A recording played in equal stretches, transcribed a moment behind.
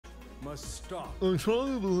must stop. I'm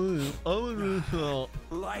trying to believe I would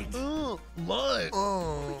Light. light.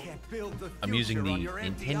 We can't build the I'm using the future on your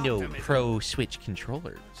empty Nintendo optimism. Pro Switch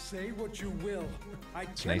controller. Say what you will.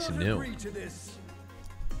 It's nice and new. Agree to this.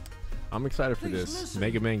 I'm excited for Please this. listen.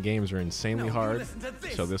 Mega Man games are insanely No, hard, listen to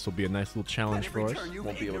this. so this will be a nice little challenge for us.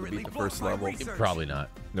 Won't be able to beat the first level. Probably not.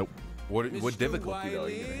 Nope. What Mr. difficulty though are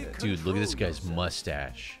you gonna Wiley, hit? Dude, look at this guy's yourself.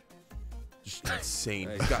 mustache. Just insane.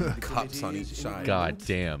 He's got cups on each side. God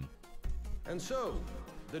damn. And so,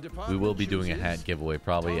 the We will be department doing a hat chooses giveaway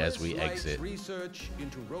probably as we Thomas Light's exit. research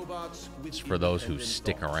into robots with It's for those who independent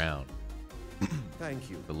stick thought. around. Thank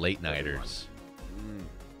you. The late nighters.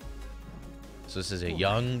 So this is a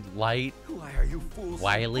young, light, Why are you fools so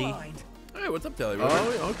Wiley. blind? Hey, what's up, Telly?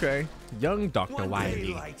 Oh, okay. Young Dr. One day,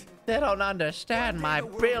 Wiley. Light. They don't understand One day my the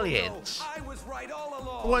world will brilliance. know I was right all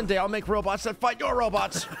along. One day I'll make robots that fight your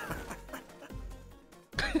robots.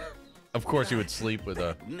 Of course, he would sleep with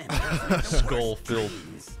a skull-filled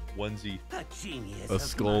onesie. A genius A of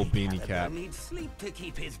skull my beanie caliber cap. needs sleep to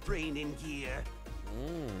keep his brain in gear.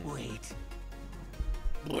 Wait.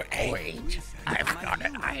 Wait, I've got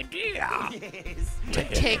an idea. Yes. To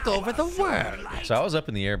take over the world. So I was up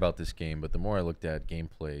in the air about this game, but the more I looked at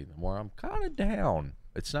gameplay, the more I'm kind of down.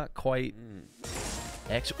 It's not quite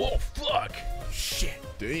X. Oh, fuck. Shit.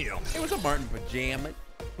 Damn. It was a Martin pajama.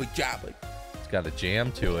 It's got a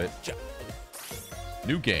jam to it.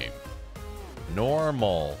 New game.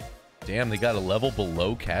 Normal. Damn, they got a level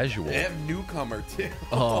below casual. They have newcomer too.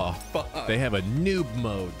 Oh, fuck. they have a noob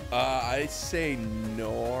mode. I say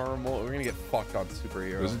normal. We're gonna get fucked on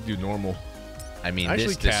superhero. Does it do normal? I mean,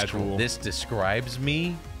 Actually, this, casual. this describes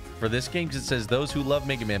me for this game because it says those who love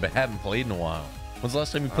Mega Man but haven't played in a while. When's the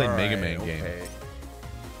last time you played a Mega Man game?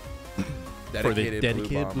 For the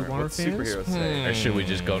dedicated Blue Bomber What's fans? superhero say? Or should we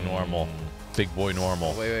just go normal? Big boy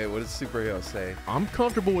normal. Wait. What does superhero say? I'm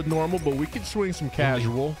comfortable with normal, but we could swing some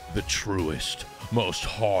casual. The truest, most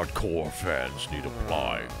hardcore fans need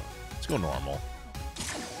apply. Let's go normal.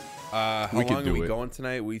 How We could long do are we it. going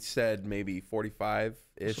tonight? We said maybe 45-ish.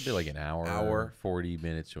 This will be like an hour, 40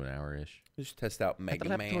 minutes to an hour-ish. Just test out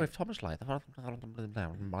Mega Man. Thomas Light,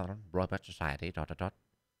 Robot Society, ...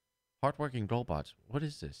 Hardworking robots. What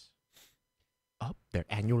is this? Up their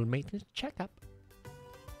annual maintenance checkup.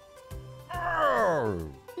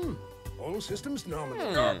 All systems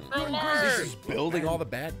nominal. This is building all the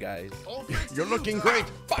bad guys. You're looking great,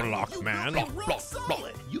 Block Man.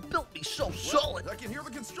 You built me so solid. I can hear the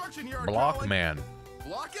construction yard. Block calling. Man.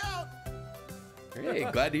 Block out. Hey,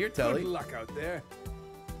 glad to hear, Telly. Good luck out there.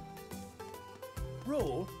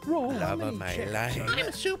 Roll. Love of my life. I'm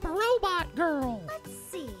a super robot girl. Let's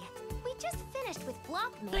see. We just finished with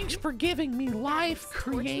Blockman. Thanks for giving me life,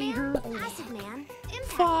 creator. Torchman, Acid Man, Impact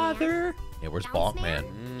Father. Yeah, where's Bounce Bonk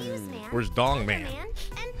Man? Fuse Man, Where's Dong Fire Man?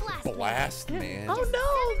 and Blast Man. Blast Man. Oh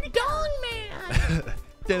no, Dong Man.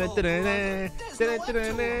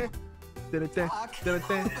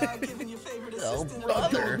 Oh,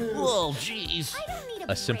 brother. Oh, jeez. I don't need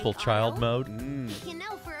a A simple break, child Otto. mode. You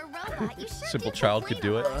know, for a robot, you sure Simple do child could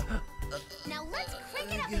do complain it. a lot. Now let's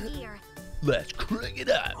crank it up a gear. Let's crank it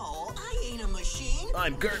up. Oh, I ain't a machine.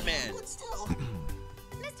 I'm Gertman. But still.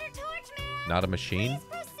 Mr. Torchman! Not a machine? Please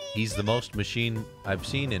proceed. He's the most machine I've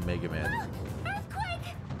seen in Mega Man.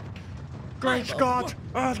 Earthquake! Great Scott!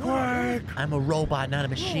 Earthquake! I'm a robot, not a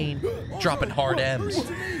machine. Dropping hard M's.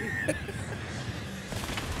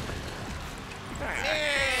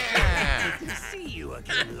 See you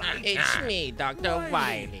again, Light. It's me, Dr.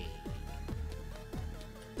 Wiley.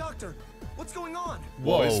 Doctor, what's going on?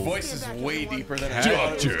 Whoa, his Whoa. voice is way deeper than I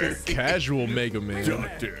thought it was gonna be. Casual Mega Man.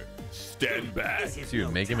 Stand back. This is Dude,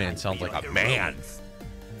 no Mega Man time sounds for like a your man. heroics.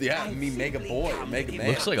 Yeah, me Mega Boy, Mega Man.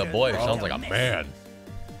 Looks like a boy, sounds like a man.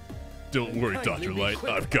 Don't worry, Dr. Light.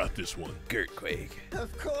 I've got this one. Gertquake.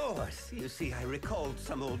 Of course. You see, I recalled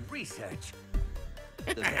some old research.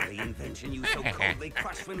 The very invention you so coldly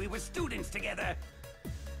crushed when we were students together.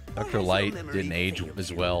 Dr. Light didn't age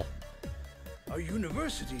as well. Our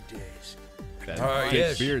university days. That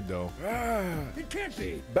yes. thick beard, though. It can't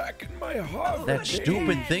be. Back in my heart. That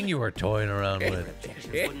stupid thing you were toying around with.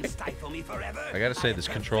 Objections wouldn't stifle me forever. I gotta say, this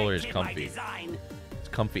controller is Perfected my comfy. design. It's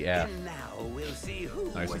comfy AF. And now we'll see who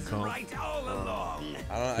Nice and was comfy. right all along.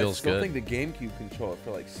 I don't know. Feels I still good. think the GameCube controller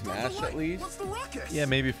for like Smash at least. What's the ruckus? Yeah,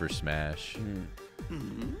 maybe for Smash.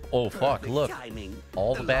 Oh, fuck, look. Timing.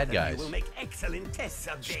 All the bad lot of you guys. will make excellent test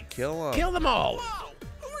subjects. Kill him. Kill them all! Whoa!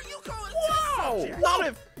 Who are you calling Wow! test subject? Not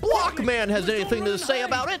if Blockman has anything to say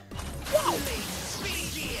about it!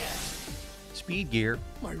 Speed gear. Speed gear.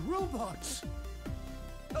 My robots.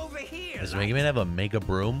 Over here. Does Light. Mega Man have a Mega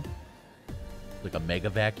Broom? Like a mega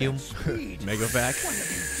vacuum? Mega vac.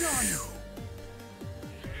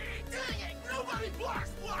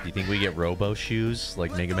 Do you think we get robo shoes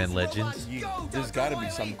like Mega Man Legends? There's got to be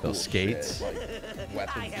some cool Those skates? shit, like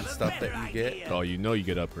weapons and stuff that you get. Oh, you know you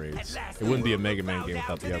get upgrades. It wouldn't be a Mega Man game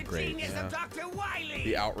without the upgrades. Yeah.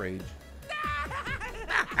 The outrage.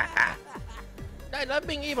 I love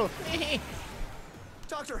being evil.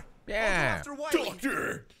 Doctor. Yeah. After Wiley.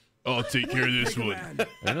 Doctor! I'll take care of this one. I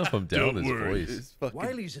don't know if I'm down with his worry. voice. It's fucking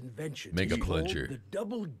Wiley's invention Mega is called plunger. the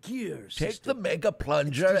double gear Take the system. mega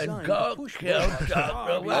plunger It's and designed go to push kill robots Dr.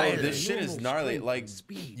 far Oh, beyond Wiley. this shit is normal gnarly. strength Like, and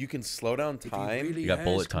speed. you can slow down If he time. really You got has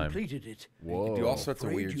bullet time. completed it, Whoa. Do all sorts of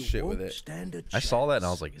afraid weird you shit with won't it. stand a I saw that and I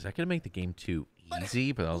chance. was like, is that going to make the game too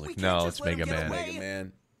easy? But I was We like, can't no, just it's let him Mega get Man. away. Mega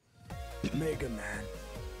Man. Mega Man.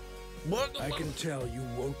 I can tell you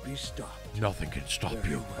won't be stopped. Nothing can stop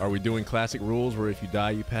Very you. well. Are we doing classic rules where if you die,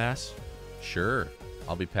 you pass? Sure.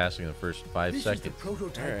 I'll be passing the first 5 This seconds. is the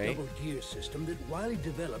prototype Alright. double gear system that Wiley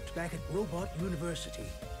developed back at Robot University.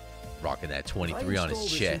 Rocking that If I 23 on his install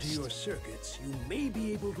this chest. into your circuits, you may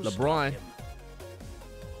be able to LeBron. stop him.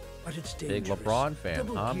 But it's Big dangerous. LeBron fan,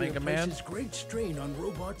 Double huh, gear Mega Man? places great strain on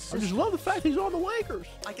robot I systems. just love the fact he's on the Lakers.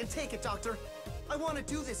 I can take it, Doctor. I want to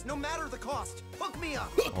do this, no matter the cost. Hook me up.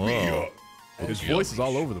 Whoa. His voice is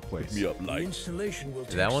all over the place. The installation will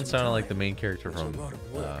take That one some sounded like the time. main character There's a from lot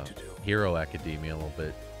of work to do. Hero Academia a little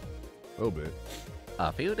bit. A little bit.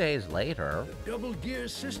 A few days later, The double gear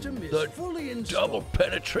system is The fully installed.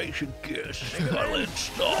 penetration gear system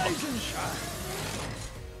installed. Rise and shine.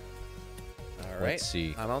 All right. Let's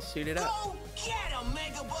see. And I'll suit it up. Go get him,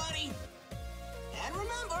 Mega Buddy. And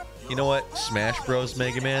remember, You know what? Smash Bros.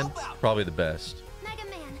 Mega Man, probably the best. Mega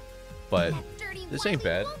Man. But That dirty this ain't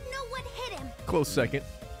Wiley bad. won't know what hit him. Close second.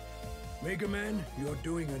 Mega Man, you're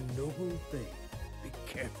doing a noble thing. Be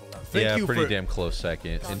careful out there. Thank yeah, you pretty for- damn close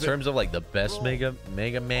second. In terms of like the best Mega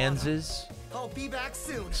Mans is, I'll be back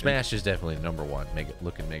soon. Smash is definitely number one.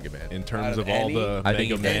 Looking Mega Man. In terms Out of of all any- the I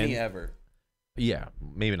think Mega Any Man, ever. Yeah,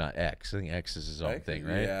 maybe not X. I think X is his own X? thing,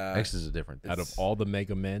 right? Yeah. X is a different thing. out of all the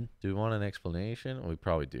Mega Men, Do we want an explanation? We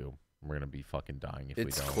probably do. We're gonna be fucking dying if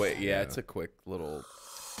It's we don't. quick. Yeah, it's a quick little.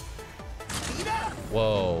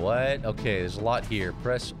 Whoa, what? Okay, there's a lot here.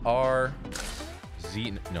 Press R,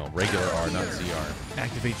 Z, no, regular R, not ZR.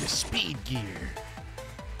 activate the speed gear.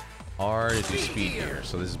 R to do speed gear.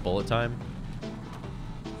 So this is bullet time.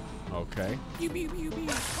 Okay.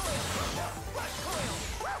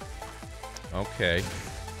 Okay.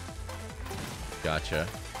 Gotcha.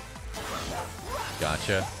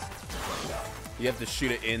 Gotcha. You have to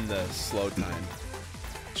shoot it in the slow time.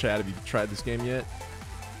 Chad, have you tried this game yet?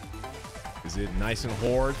 Is it nice and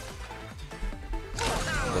hard?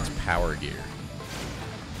 What's power gear?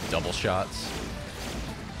 Double shots.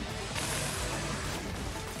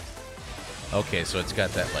 Okay, so it's got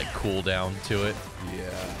that like cooldown to it. Yeah.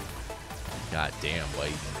 God damn,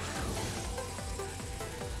 like.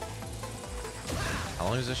 How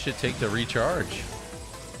long does this shit take to recharge?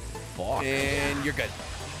 Fuck. And you're good.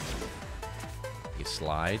 You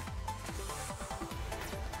slide.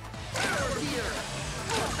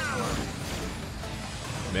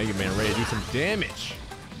 Mega Man ready to do some damage.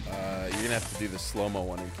 You're gonna have to do the slow mo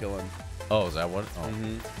one and kill him. Oh, is that one?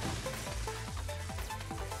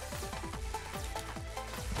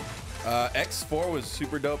 Oh. X4 was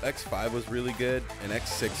super dope. X5 was really good, and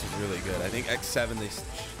X6 was really good. I think X7 they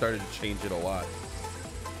started to change it a lot.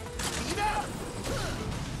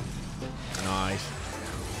 Nice.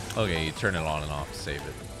 Okay, you turn it on and off to save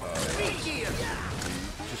it.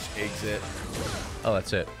 Just exit. Oh,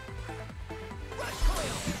 that's it.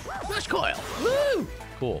 Flash coil. Woo!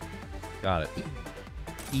 Cool. Got it.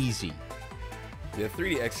 Easy. The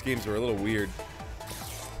 3DX games were a little weird.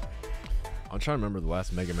 I'm trying to remember the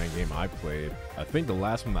last Mega Man game I played. I think the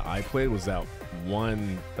last one that I played was that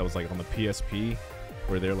one that was like on the PSP,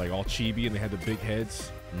 where they're like all chibi and they had the big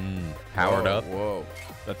heads. Powered Whoa, up. Whoa.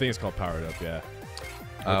 I think it's called Powered Up. Yeah.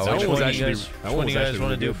 Which that one one was do you actually- guys, that which one one was do you guys actually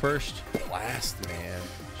want to really do good. first? Blast, man.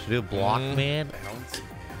 Should we do Block Man, Bounce.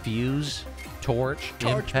 Fuse, Torch,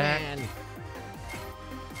 Impact?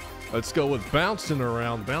 Let's go with bouncing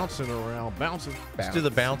around, bouncing. Let's do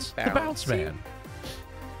the bounce. The bounce man.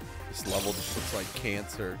 This level just looks like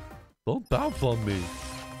cancer. Don't bounce on me.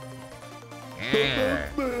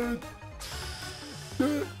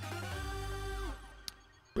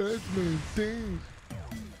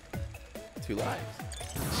 Two lives.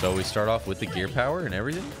 So we start off with the gear power and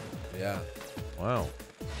everything? Yeah. Wow.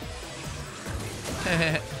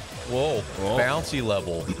 Whoa. Bouncy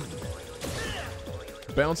level.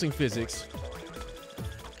 Bouncing physics.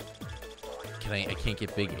 I can't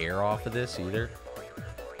get big air off of this either.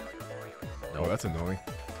 Oh, that's annoying.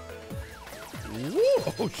 Woo!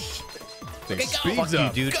 Oh shit! Thing Fuck speeds you,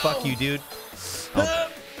 up. dude. Fuck you, dude.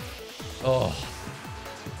 Oh.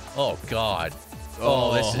 Oh, God.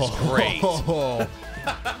 Oh, this is great.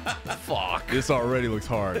 Fuck. This already looks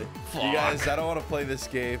hard. Fuck. You guys, I don't want to play this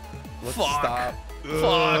game. Let's Fuck. stop.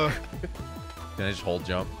 Fuck. Can I just hold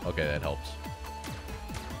jump? Okay, that helps.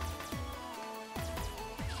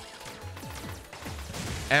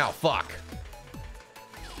 Ow, fuck.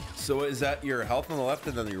 So is that your health on the left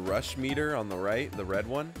and then your rush meter on the right, the red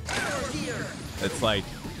one? It's like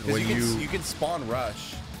 'Cause when you can spawn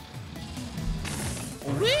rush.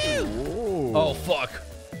 Whoa. Oh, fuck.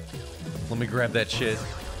 Let me grab that shit.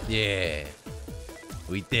 Yeah.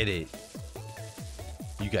 We did it.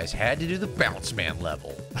 You guys had to do the bounce man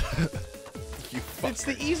level. It's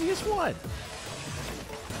the easiest one.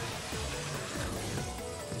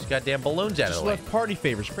 These goddamn balloons out of Just the way. left party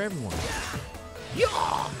favors for everyone. Yeah.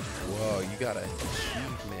 Whoa, you got an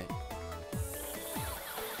achievement.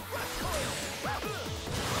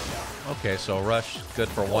 Okay, so rush, good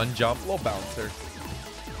for one jump. Little bouncer.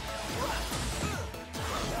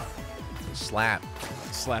 Slap.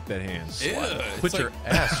 Slap that hand. Ew, Put it's your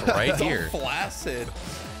like- ass right it's all here. flaccid.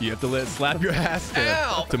 You have to let slap your ass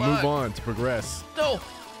Ow, to move fuck. on, to progress. No.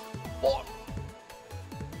 Fuck.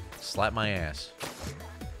 Slap my ass.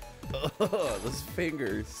 Ugh, those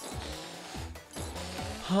fingers.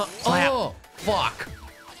 Huh? Oh, fuck.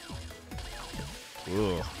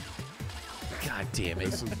 Ugh. God damn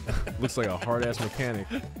it. Looks like a hard-ass mechanic.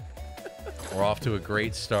 We're off to a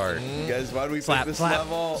great start. You guys, why do we Slap, pick this slap,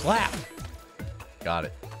 level? slap. Got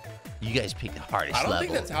it. You guys picked the hardest I don't level.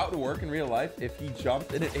 think that's how it would work in real life. If he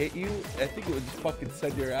jumped and it hit you, I think it would just fucking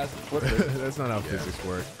send your ass flipping. That's not how physics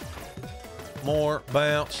work. More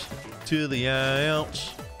bounce to the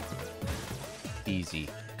ounce. Easy.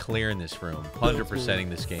 Clearing this room. 100%ing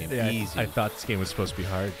this game. Yeah, Easy. I thought this game was supposed to be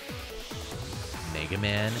hard. Mega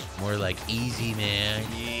Man. More like easy, man.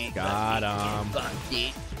 Got him. Fuck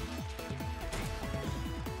it.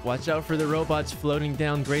 Watch out for the robots floating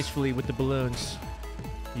down gracefully with the balloons.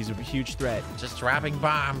 He's a huge threat. Just dropping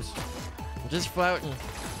bombs. Just floating.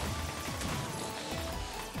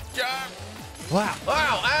 Wow.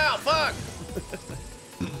 Ow, ow, fuck.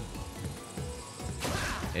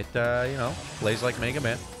 It, you know, plays like Mega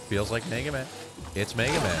Man. Feels like Mega Man. It's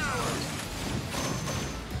Mega Man.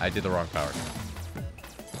 I did the wrong power.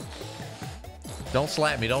 Don't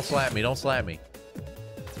slap me, don't slap me, don't slap me.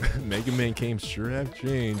 Mega Man games sure have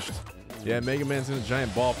changed. Yeah, Mega Man's in a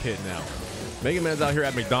giant ball pit now. Mega Man's out here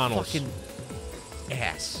at McDonald's. Fucking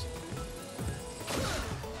ass.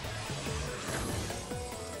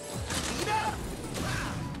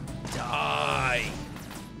 Die.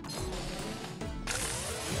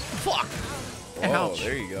 Fuck. Oh, Ouch.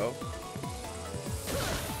 there you go.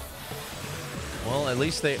 Well, at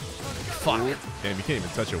least they... Fuck. Damn, you can't even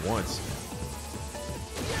touch it once.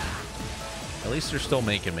 At least they're still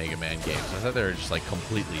making Mega Man games. I thought they were just like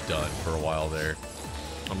completely done for a while there.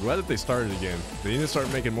 I'm glad that they started again. They need to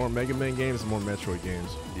start making more Mega Man games and more Metroid games.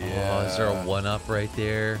 Yeah. Oh, is there a 1-up right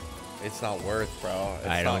there? It's not worth, bro. It's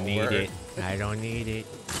I don't not need worth. it. I don't need it.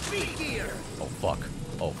 Oh, fuck.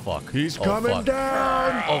 Oh, fuck. He's Oh, coming fuck.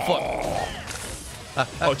 down! Oh, fuck.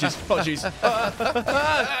 Oh, jeez. Oh, jeez.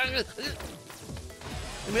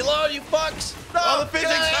 Leave me alone, you fucks! No! Oh, the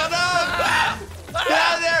physics! Get Oh, no! Get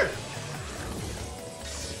out of there!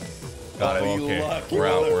 Got it. Oh, you okay. lucky We're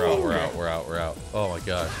out, we're out, motherfucker. we're out, we're out, we're out. Oh, my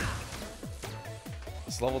God.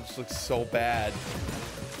 This level just looks so bad.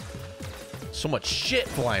 So much shit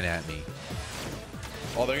flying at me.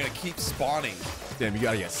 Oh, they're gonna keep spawning. Damn, you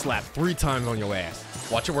gotta get slapped 3 times on your ass.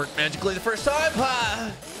 Watch it work magically the first time.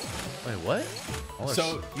 Wait, what? Oh,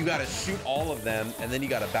 So you gotta shoot all of them, and then you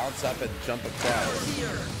gotta bounce up and jump across.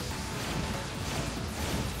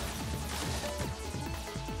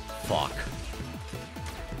 fuck.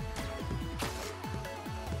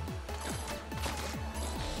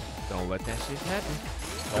 Don't let that shit happen.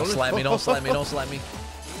 Don't slap me, don't slap me, don't slap me.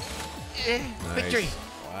 Nice. Victory.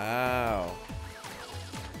 Wow.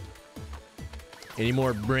 Any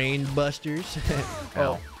more brain busters?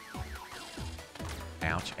 Ow.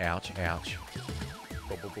 Ouch, ouch, ouch.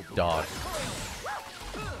 Dog.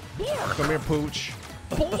 Come here, Pooch.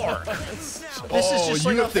 Bork. This Oh, is just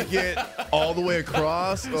you like have to get all the way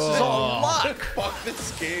across? This is all luck. Fuck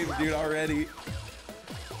this game, dude, already.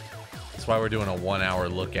 That's why we're doing a 1 hour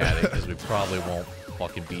look at it, because we probably won't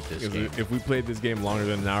fucking beat this game. If we played this game longer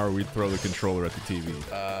than an hour, we'd throw the controller at the TV.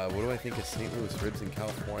 What do I think of St. Louis ribs in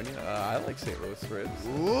California? I like St. Louis ribs.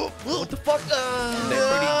 What the fuck? They're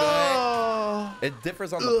pretty good. It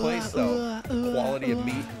differs on the place, though. Quality of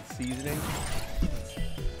meat and seasoning.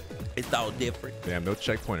 It's just all different. Damn, no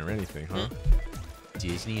checkpoint or anything, huh?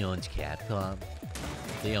 Disney owns Capcom.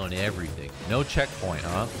 They own everything. No checkpoint,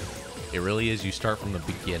 huh? It really is. You start from the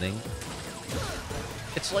beginning.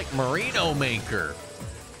 It's like Marino Maker.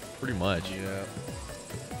 Pretty much. Yeah.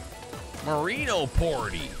 Marino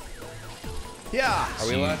Party. Yeah. Are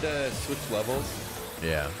we allowed to switch levels?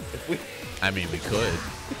 Yeah. If we... I mean, we could.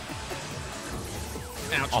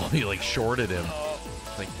 Ouch. Oh, he like shorted him.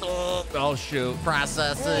 Like, Oh, shoot.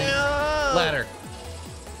 processing. Ladder.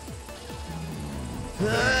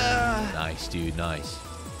 Nice, dude. Nice.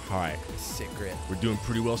 All right. Sick grit. We're doing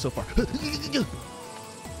pretty well so far.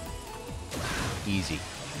 Easy.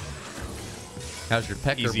 How's your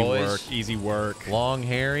pecker, Easy boys? work. Easy work. Long,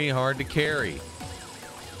 hairy, hard to carry.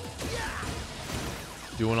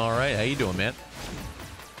 Doing all right. How you doing, man?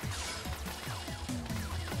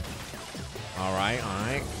 All right. All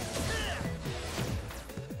right.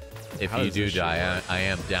 If How you does do this shit die, work? I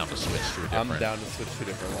am down to switch to a different. I'm down to switch to a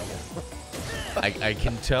different level. I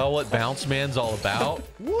can tell what Bounce Man's all about.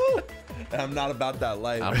 Woo! I'm not about that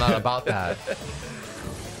life. I'm not about that.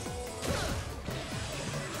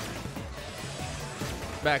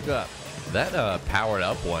 Back up. That powered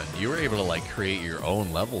up one, you were able to like create your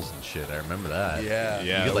own levels and shit. I remember that. Yeah.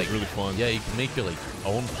 Yeah, You it could, was really fun. Yeah, you can make your like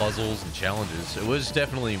own puzzles and challenges. It was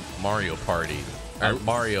definitely Mario Party or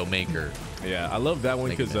Mario Maker. Yeah, I love that one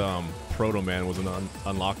Thank you, because Proto Man was an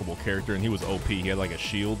unlockable character and he was OP. He had like a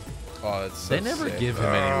shield. Oh, it's so They never sick. give him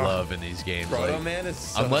any love in these games. Proto like, Man is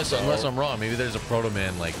so unless dope. I'm wrong, maybe there's a Proto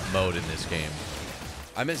Man like mode in this game.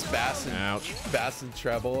 I miss Bass and Ouch. Bass and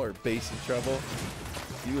Treble or Bass and Treble.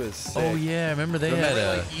 He was sick. Oh yeah, I remember they Remember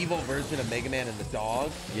had a like evil version of Mega Man and the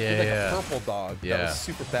dog? Yeah, He was like yeah. a purple dog. That Yeah. was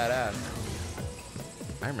super badass.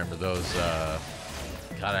 I remember those.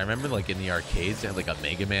 God, I remember like in the arcades they had like a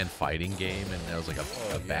Mega Man fighting game, and there was like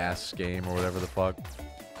a Bass game or whatever the fuck.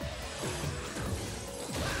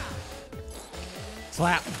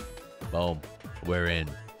 Slap. Boom, we're in.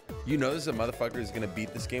 You know this is a motherfucker who's gonna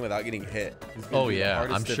beat this game without getting hit. He's gonna Oh do the yeah,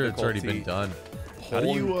 hardest I'm sure it's already been difficulty done. How do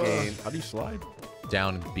whole you game. how do you slide?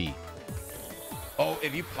 Down and B. Oh,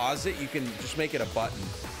 if you pause it, you can just make it a button.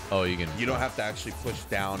 Oh, you can. You don't have to actually push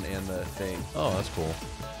down in the thing. Oh, that's cool.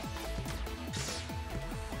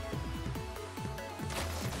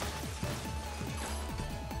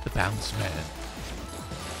 The bounce man.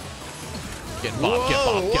 Get bopped, get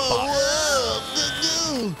bopped, get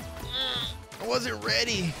bopped. I wasn't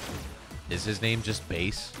ready. Is his name just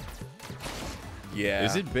Bass? Yeah.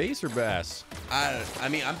 Is it bass or bass? I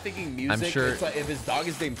mean, I'm thinking music. sure- It's like if his dog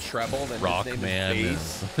is named Treble, then Rock his name Man.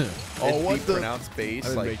 is Bass. Oh, It'd what be the- pronounced bass, I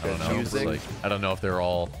didn't like make that I don't know. music, Like, I don't know if they're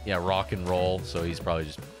all rock and roll, so he's probably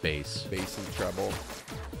just bass. bass and treble.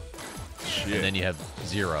 Shit. And then you have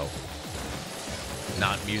Zero.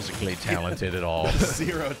 Not musically talented at all.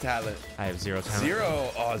 Zero talent. I have zero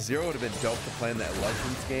talent. Zero would have been dope to play in that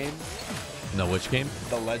Legends game. No, which game?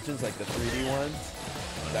 The Legends, like the 3D ones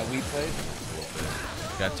that we played.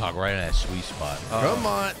 Gotta talk right in that sweet spot. Come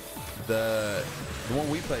on. The one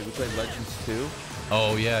we played Legends 2.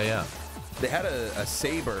 Oh yeah, yeah. They had a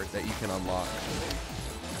saber that you can unlock.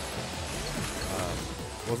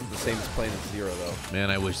 Wasn't the same as playing as Zero though. Man,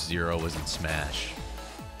 I wish Zero was in Smash.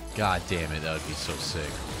 God damn it, that would be so sick.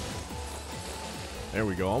 There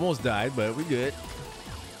we go. Almost died, but we good.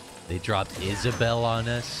 They dropped Isabel on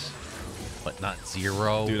us, but not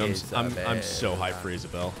Zero. Dude, I'm Isabel. so hyped for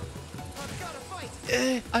Isabel.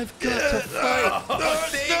 I've got to fight. Get out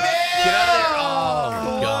of there!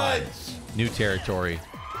 Oh God! New territory.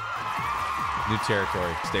 New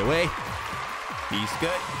territory. Stay away. He's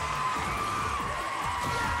good.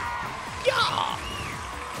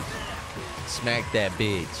 Smack that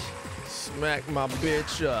bitch. Smack my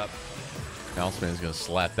bitch up. Bounceman's gonna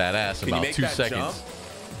slap that ass in Can you about make 2 that seconds. jump?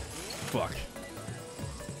 Fuck.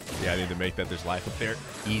 Yeah, I need to make that. There's life up there.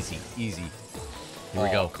 Easy, easy. Here we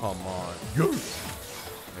go. Come on. There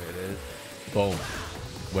it is. Boom.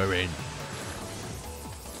 We're in.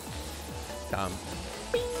 Tom.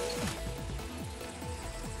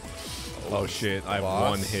 Oh shit, I have Boss.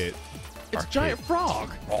 one hit. It's Giant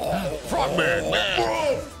Frog. Frogman.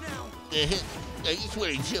 I just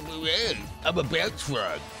want to jump around. I'm a bounce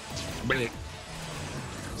frog.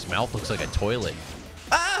 His mouth looks like a toilet.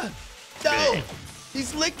 No!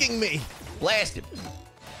 He's licking me. Blast him.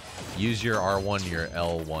 Use your R1, your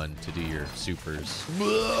L1 to do your supers.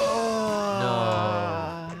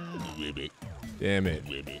 Damn it.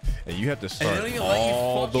 And you have to start don't even let you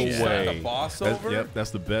all the fucking start way. the boss That's- over? Yep, that's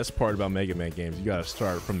the best part about Mega Man games. You gotta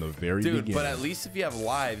start from the very Dude, beginning. but at least if you have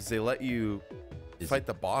lives, they let you fight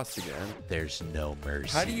the boss again. There's no mercy.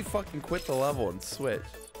 How do you fucking quit the level and switch?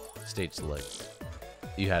 Stage select?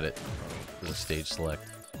 You had it. It was a stage select.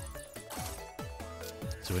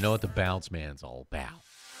 So we know what the Bounce Man's all about.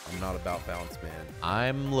 I'm not about Bounce Man.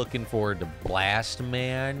 I'm looking forward to Blast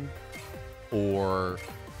Man or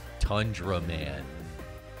Tundra Man.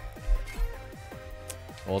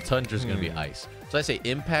 Well, Tundra's going to be ice. So I say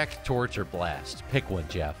Impact, Torch, or Blast. Pick one,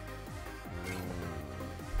 Jeff.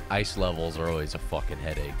 Ice levels are always a fucking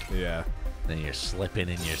headache. Yeah. Then you're slipping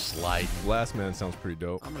and you're sliding. Blast Man sounds pretty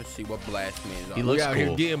dope. I'm gonna see what Blast Man is. He looks out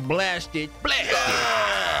cool. here getting blasted.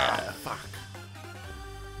 Blasted. Fuck.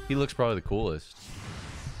 He looks probably the coolest.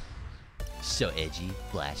 So edgy,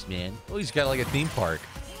 Blast Man. Oh, he's got like a theme park.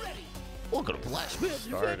 Welcome to Blast Man's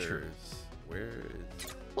Adventure. Starters. Where is?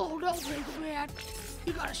 Oh no, Megaman.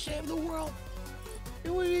 You gotta save the world.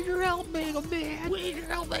 We need your help, Megaman. We need your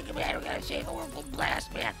help, Megaman. We gotta save the world from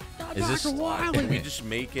Blast Man. Not Is this- Dr. Wily. Can we just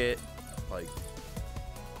make it like?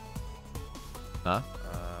 Huh?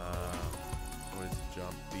 What is it?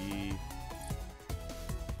 Jump B.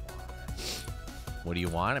 What do you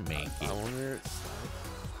want to make it? I wonder.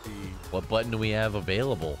 B. What button do we have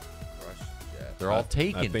available? Rush Jet. They're all I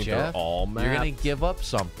taken, think Jeff. they're all You're gonna mapped. give up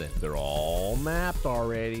something. They're all mapped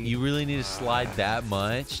already. You really need to slide that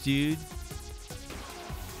much, dude?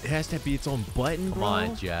 It has to be its own button, Come bro.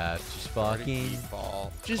 on, Jeff. Just fucking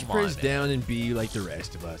Default. Just Come on, press man. down and B like the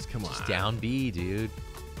rest of us. Come on. just down B, dude.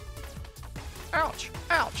 Ouch!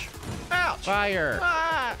 Ouch! Ouch! Fire.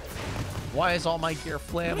 Ah! Why is all my gear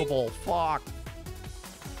flammable? Fuck.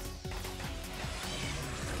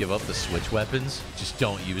 Give up the switch weapons. Just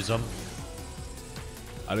don't use them.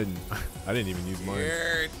 I didn't even use mine.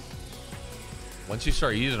 Weird. Once you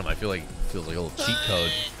start using them, I feel like it feels like a little cheat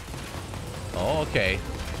code. Oh, okay.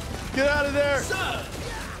 Get out of there.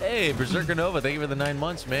 Hey, Berserker Nova, thank you for the 9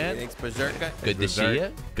 months, man. Thanks, Berserker. Good to see Berserk.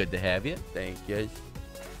 you. Good to have you. Thank you.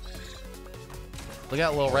 Look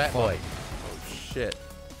out, little rat boy. Oh shit.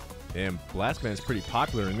 Damn, Blast Man's pretty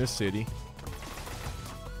popular in this city.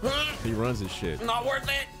 He runs his shit. Not worth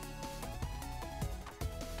it.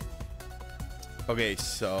 Okay,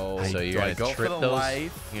 so So do you're I gonna go for trip the those.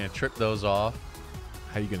 life? You're gonna trip those off.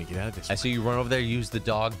 How you gonna get out of this? I see you run over there, use the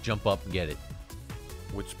dog, jump up and get it.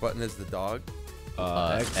 Which button is the dog?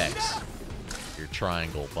 X. Your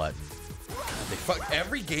triangle button. They fuck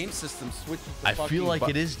every game system switches. The I feel like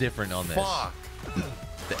it is different on this. Fuck.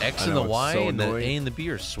 The X I and know, the it's Y so and the annoying. A and the B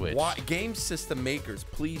are switched. Why, game system makers,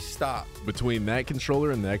 please stop. Between that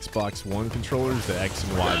controller and the Xbox One controllers, the X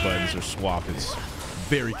and Y buttons are swapped. It's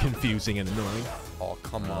very confusing and annoying. Oh,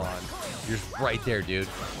 come on. You're right there, dude.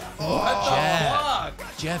 What Jeff. the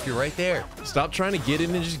fuck? Jeff, you're right there. Stop trying to get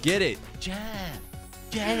in and just get it. Jeff,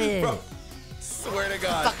 get it. Bro, swear to What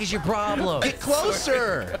God. the fuck is your problem? Get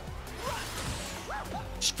closer.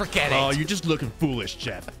 Just forget it. Oh, you're just looking foolish,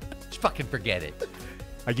 Jeff. Just fucking forget it.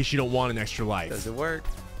 I guess you don't want an extra life. Does it work?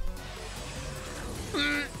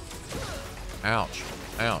 Ouch.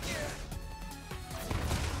 Ouch.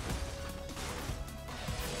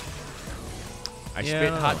 I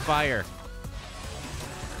spit hot fire.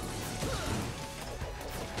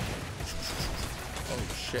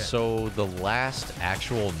 Oh shit. So the last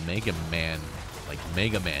actual Mega Man, like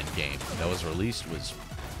Mega Man game that was released was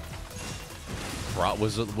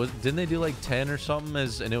didn't they do like 10 or something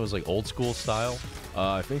and it was like old school style?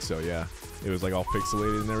 I think so, yeah. It was like all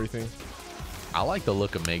pixelated and everything. I like the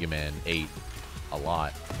look of Mega Man 8 a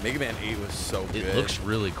lot. Mega Man 8 was so good. It looks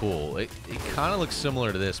really cool. It kind of looks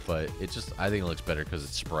similar to this, but I think it looks better because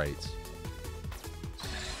it's sprites.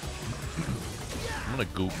 I'm gonna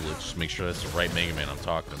Google it just to make sure that's the right Mega Man I'm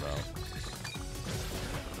talking about.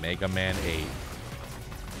 Mega Man 8.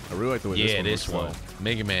 I really like the way Yeah, this this one one. looks,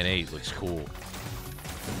 Mega Man 8 looks cool. though.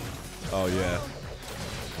 Oh, yeah.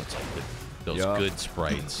 What's up with those Yeah. good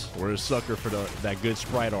sprites? We're a sucker for that good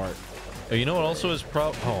sprite art. Oh, you know what also is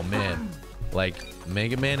oh man, like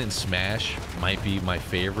Mega Man and Smash might be my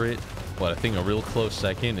favorite, but I think a real close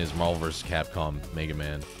second is Marvel vs. Capcom Mega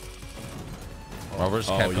Man. Marvel vs.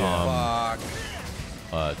 Oh, Capcom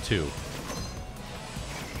Fuck. 2.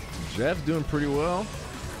 Jeff's doing pretty well.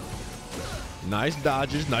 Nice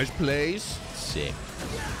dodges, nice plays. Sick.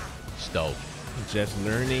 Dope. Jeff's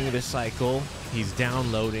learning the cycle. He's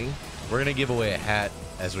downloading. We're gonna give away a hat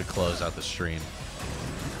as we close out the stream.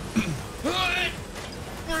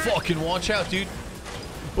 Fucking watch out, dude.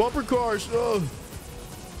 Bumper cars. Oh.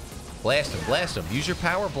 Blast him, blast him. Use your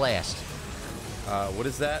power blast. What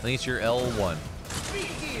is that? I think it's your L1.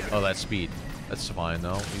 Oh, that's speed. That's fine,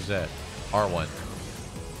 though. Use that. R1.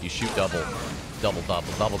 You shoot double. Double,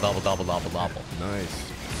 double, double, double, double, double, double.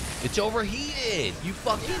 Nice. It's overheated. You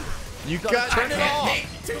fucking... You gotta turn it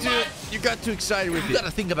off. Dude, you got too excited with You it. gotta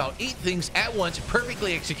think about 8 things at once,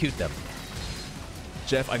 perfectly execute them.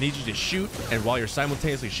 Jeff, I need you to shoot, and while you're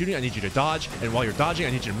simultaneously shooting, I need you to dodge, and while you're dodging, I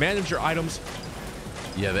need you to manage your items.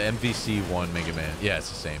 Yeah, the MVC 1 Mega Man. Yeah, it's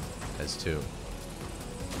the same as 2.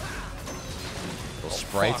 Those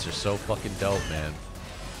sprites are so fucking dope, man.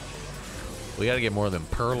 We gotta get more of them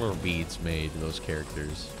perler beads made to those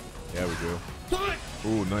characters. Yeah, we do.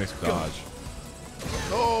 Ooh, nice dodge.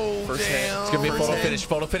 Oh, First damn. hit. It's gonna be a photo finish.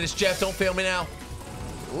 Photo finish. Jeff, don't fail me now.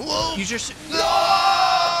 Whoa. Use your...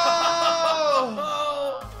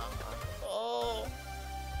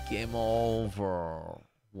 Game over.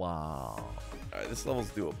 Wow. All right, this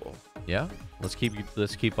level's doable. Yeah? Let's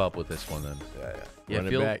keep up with this one then. Yeah. Yeah, Run I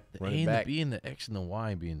it feel back, the run A it and the back. B and the X and the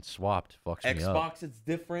Y being swapped fucks me up. Xbox, it's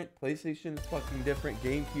different. PlayStation, it's fucking different.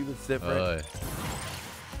 GameCube, it's different.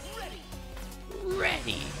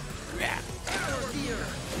 Ready. Yeah.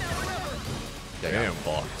 Damn.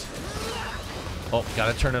 Fucked. Oh,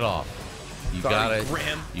 gotta turn it off. You Sorry, gotta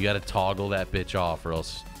Ram. you gotta toggle that bitch off or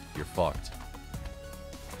else you're fucked.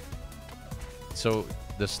 So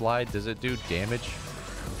the slide, does it do damage?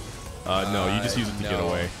 No, you just use it to get No,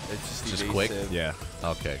 away. It's Just quick? evasive. Yeah.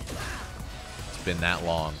 Okay. It's been that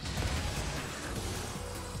long.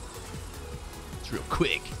 It's real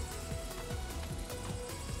quick.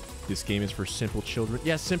 This game is for simple children.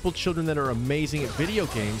 Yeah, simple children that are amazing at video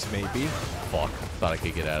games, maybe. Fuck. Thought I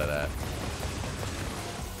could get out of that.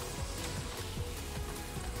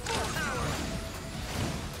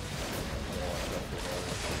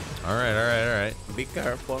 All right. Be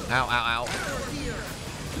careful. Ow, ow, ow.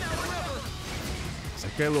 It's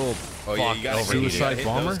like a little Oh yeah, you gotta suicide hit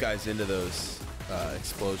bomber. those guys into those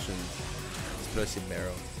explosions. Especially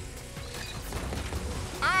Marrow.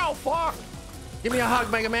 Ow, fuck! Give me a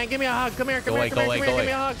hug, Mega Man. Give me a hug. Come here, come Go here, away, come go here, away, come go here. away. Give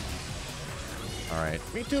me a hug. All right.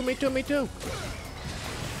 Me too, me too, me too.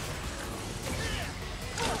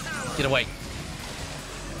 Get away.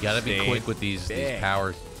 You gotta be Stay quick with these back.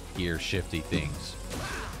 power gear shifty things.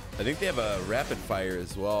 I think they have a rapid fire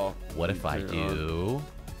as well. What You if I turn it on. do?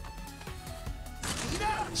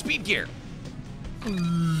 Speed gear.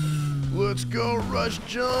 Let's go, rush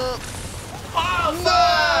jump. Oh,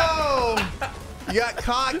 no! You got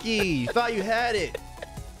cocky. You thought you had it.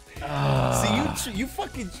 See, you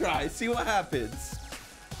fucking try. See what happens.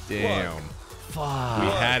 Damn. Fuck. We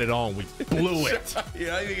had it on. We blew it.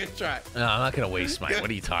 You're not even gonna try. No, I'm not gonna waste mine. What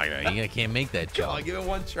are you talking about? You can't make that Come on, jump. give it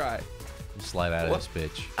one try. Slide out of this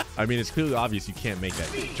bitch. I mean, it's clearly obvious you can't make that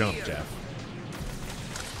jump, Jeff.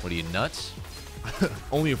 What are you, nuts?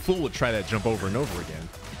 Only a fool would try that jump over and over again.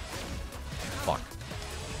 Fuck.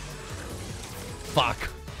 Fuck.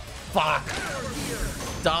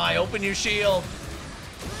 Fuck. Die. Open your shield.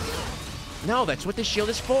 No, that's what the shield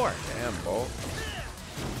is for. Damn, Bo.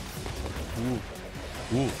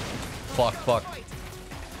 Ooh. Fuck.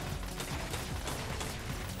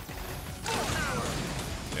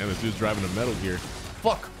 Damn, this dude's driving a Metal Gear.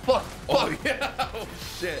 Fuck. Oh, yeah. Oh,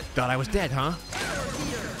 shit. Thought I was dead, huh?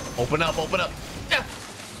 Open up. Yeah.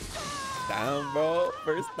 Down, bro.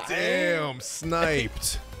 First time. Damn,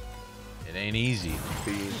 sniped. It ain't easy.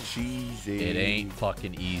 Being cheesy. It ain't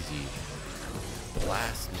fucking easy.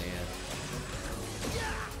 Blast, man.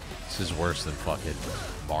 This is worse than fucking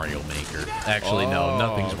Mario Maker. Actually, no,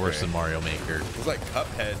 nothing's worse okay. than Mario Maker. It's like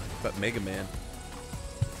Cuphead, but Mega Man.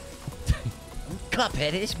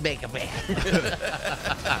 Cuphead is Mega Man.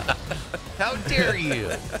 How dare you?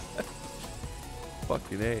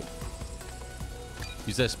 Fucking A.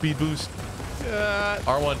 Use that speed boost.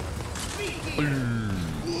 R1.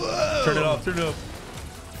 Turn it off.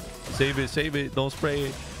 Save it. Don't spray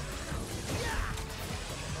it.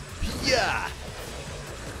 Yeah.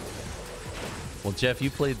 Well, Jeff, you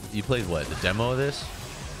played what? The demo of this?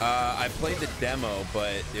 I played the demo,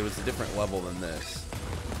 but it was a different level than this.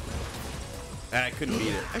 And I couldn't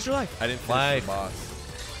beat it. Extra life. I didn't finish Life. the boss.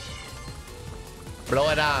 Blow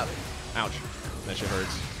it up. Ouch. That shit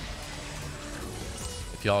hurts.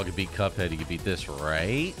 If y'all could beat Cuphead, you could beat this,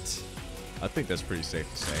 right? I think that's pretty safe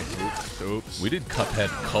to say. Oops. We did Cuphead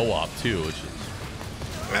co-op too, which is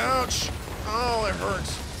Ouch. Oh, it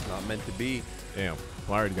hurts. It's not meant to be. Damn.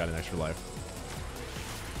 Well, I already got an extra life.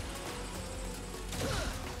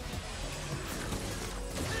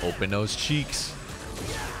 open those cheeks.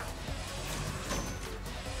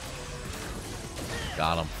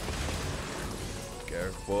 Got him.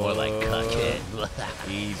 Careful. More like Cuphead.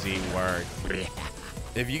 Easy work.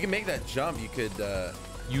 If you can make that jump, you could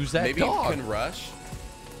Use that maybe dog. you can rush.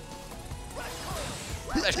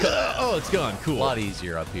 Oh, it's gone. A Cool. lot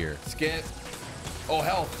easier up here. Skip. Oh,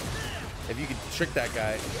 health. If you could trick that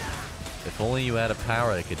guy. If only you had a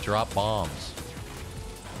power that could drop bombs.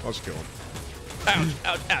 I'll just kill him. Ouch,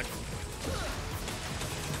 ouch, ouch.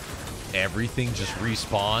 everything just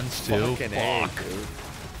respawns too. Fucking A, dude.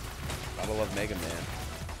 Gotta love Mega Man.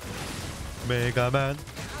 Mega Man.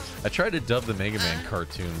 I tried to dub the Mega Man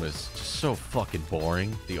cartoon, was just so fucking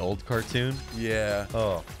boring. The old cartoon. Yeah.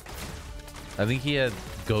 Oh. I think he had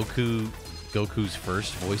Goku's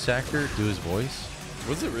first voice actor do his voice.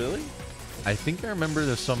 Was it really? I think I remember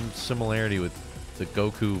there's some similarity with the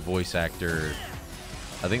Goku voice actor.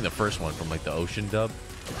 I think the first one from like the Ocean dub.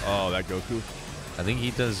 Oh, that Goku. I think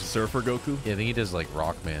he does Surfer Goku. Yeah, I think he does like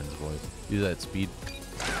Rockman's voice. Do that speed.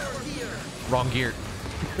 Wrong gear.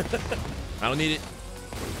 I don't need it.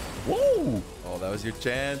 Whoa! Oh, that was your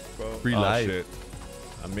chance, bro. Free Oh, life. shit.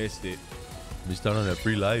 I missed it. Missed out on that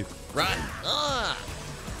free life. Run!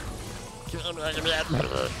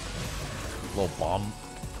 Little bomb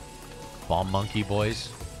monkey boys.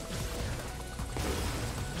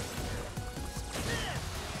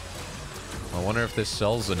 I wonder if this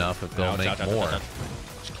sells enough, if they'll make more.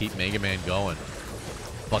 Just keep Mega Man going.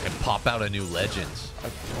 Fucking pop out a new Legends.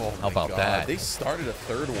 Oh How about that? They started a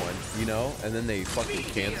third one, you know, and then they fucking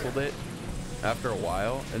canceled it after a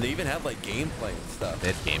while. And they even had like gameplay and stuff.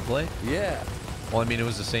 They had gameplay? Yeah. Well, I mean, it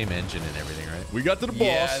was the same engine and everything, right? We got to the boss.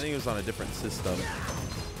 Yeah, I think it was on a different system.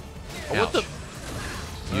 Oh, what the?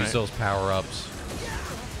 Use those power-ups.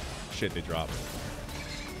 Shit, they dropped.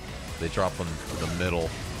 They drop them in the middle.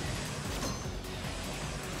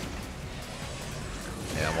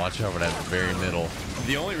 Yeah, watch over that very middle.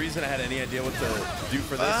 The only reason I had any idea what to do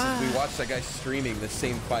for this is we watched that guy streaming the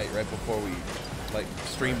same fight right before we like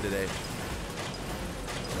streamed today.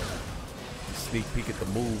 Sneak peek at the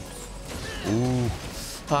moves. Ooh.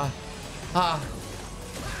 Fuck.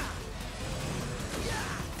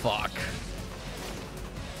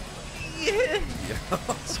 Yeah.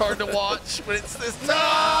 It's hard to watch when it's this time.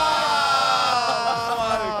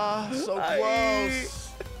 So close.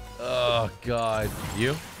 Oh, God.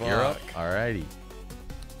 You? Fuck. You're up? Alrighty.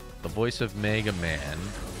 The voice of Mega Man.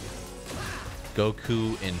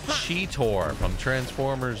 Goku and Cheetor from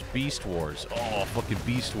Transformers Beast Wars. Oh, fucking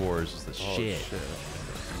Beast Wars is the shit.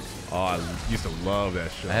 Oh, I used to love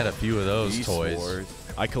that show. I had a few of those Beast toys. Wars.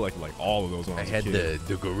 I collected like all of those when I I was a had kid.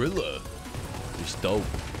 the gorilla. It's dope.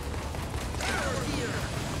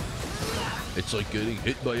 It's like getting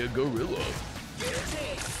hit by a gorilla.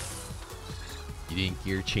 You didn't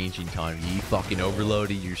gear change in time. You fucking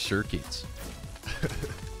overloaded your circuits.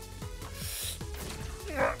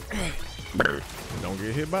 Don't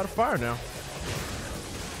get hit by the fire now.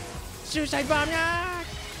 Suicide bomb, yeah!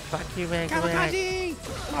 Fuck you, Mega Man. Kamikaze!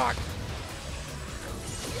 Fuck!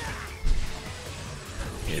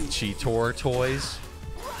 And Cheetor toys.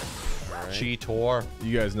 Cheetor.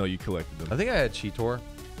 You guys know you collected them. I think I had Cheetor.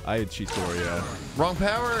 I had Cheetor, yeah. Wrong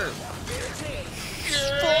power.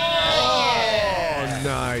 Oh,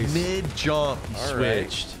 nice. Mid jump. He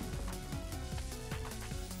switched.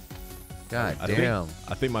 God damn.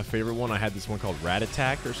 I think my favorite one, I had this one called Rat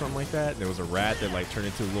Attack or something like that. There was a rat that like turned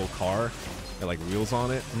into a little car that like wheels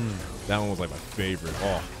on it. That one was like my favorite.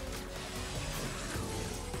 Oh.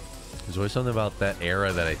 There's always something about that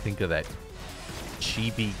era that I think of that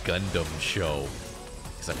Chibi Gundam show.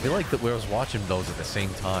 Because I feel like that we was watching those at the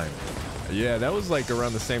same time. Yeah, that was like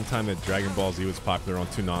around the same time that Dragon Ball Z was popular on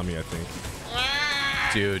Toonami, I think.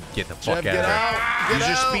 Dude, get the fuck Jeff, out of get there. out. Get Use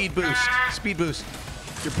your out. speed boost. Speed boost.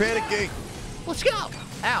 You're panicking. Let's go!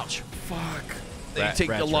 Ouch. Fuck. They Rat- take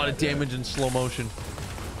a rat's lot rat, of damage in slow motion.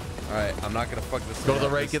 All right, I'm not gonna fuck this. Go to thing the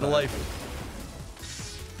up right, this get the time. life.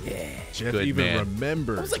 Jeff Good even man.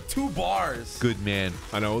 remembered. It was like 2 bars. Good man.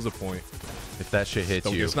 I know, it was a point. If that shit hits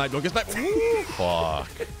Don't you. get sniped, don't get sniped. Woo! Fuck.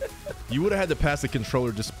 You would have had to pass the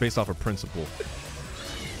controller just based off of principle.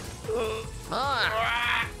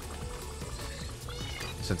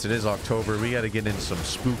 Since it is October, we got to get into some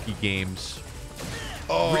spooky games.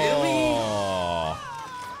 Oh. Really?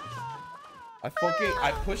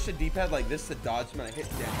 I pushed the D-pad like this to dodge him, and I hit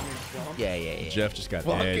down and jump. Yeah. Jeff just got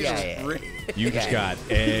Fucking edged. great. You just got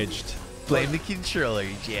edged. Blame the controller,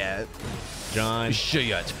 Jeff. John. Show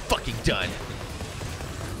you how it's fucking done.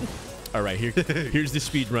 All right, here's the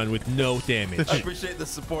speed run with no damage. I appreciate the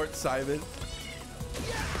support, Simon.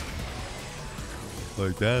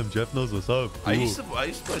 Like, damn, Jeff knows what's up. I used to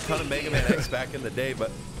play a ton of Mega Man X back in the day,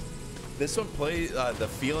 but this one the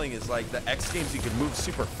feeling is like the X games, you can move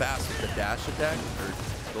super fast with the dash attack,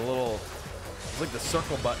 or the little, it's like the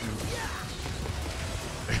circle button.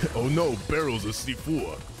 Oh no, barrels of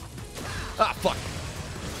C4. Ah, fuck.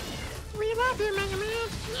 We love you, Mega Man.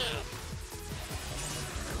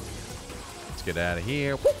 Let's get out of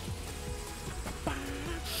here.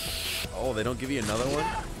 Oh, they don't give you another one?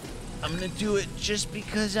 I'm gonna do it just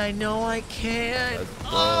because I know I can.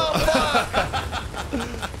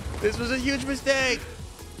 This was a huge mistake.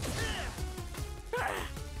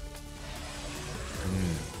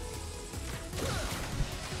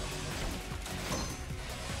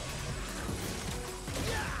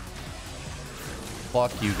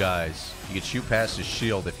 Fuck you guys. You can shoot past his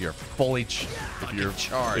shield if you're fully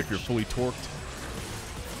charged. If you're fully torqued.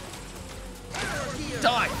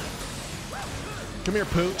 Die! Come here,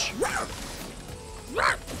 Pooch.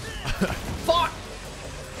 Fuck!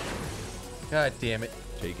 God damn it.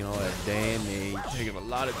 Taking all that damage. Taking a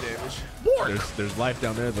lot of damage. There's life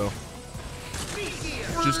down there, though.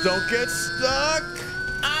 Just don't get stuck. Get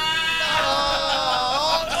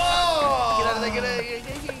out of there, get out of there.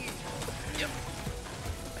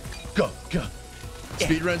 Go, go.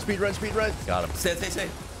 Speed run, speed run, speed run. Got him. Say.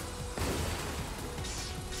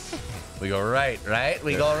 We go right?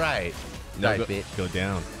 We go right. No, Die, bitch. go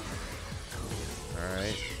down. All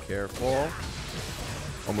right, careful.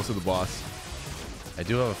 Almost to the boss. I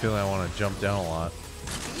do have a feeling I want to jump down a lot.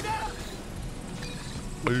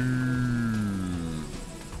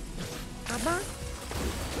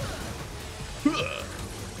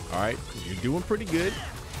 All right, you're doing pretty good.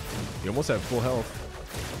 You almost have full health.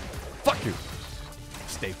 Fuck you.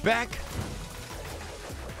 Stay back.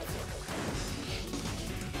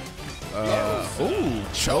 Ooh,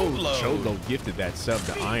 Cholo gifted that sub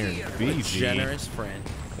to Iron BZ. Generous friend.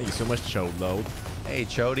 Thank you so much, Cholo. Hey,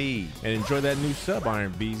 Chody. And enjoy that new sub,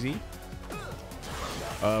 Iron BZ.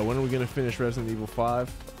 When are we going to finish Resident Evil 5?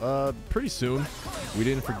 Pretty soon. We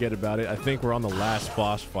didn't forget about it. I think we're on the last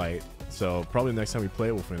boss fight. So probably next time we play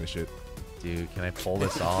it, we'll finish it. Dude, can I pull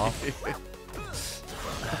this off?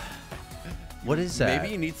 What is that?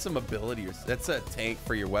 Maybe you need some ability. That's a tank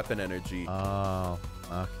for your weapon energy. Oh,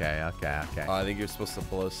 okay. I think you're supposed to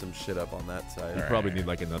blow some shit up on that side. You probably need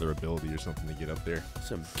like another ability or something to get up there.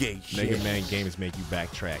 Some gay shit. Mega Man games make you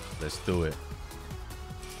backtrack. Let's do it.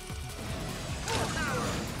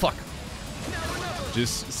 Fuck.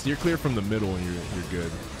 Just steer clear from the middle and you're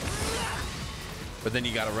good. But then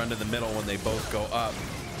you got to run to the middle when they both go up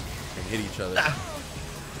and hit each other.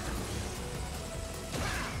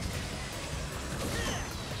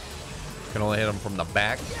 Can only hit him from the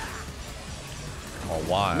back. Oh,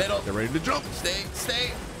 why? Middle. They're ready to jump. Stay.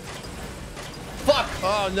 Fuck!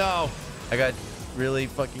 Oh no. I got really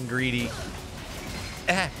fucking greedy.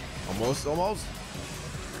 Ah. Almost.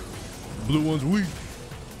 Blue one's weak.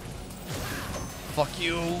 Fuck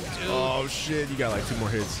you, dude. Oh shit, you got like 2 more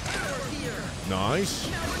hits. Nice.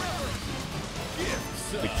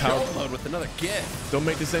 The power Load with another gift. Don't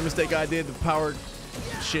make the same mistake I did. The power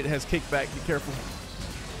shit has kickback. Be careful.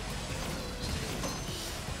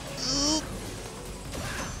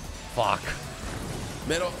 Fuck.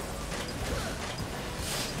 Middle.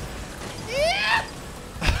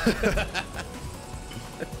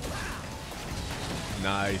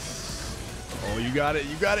 Nice. Oh, you got it.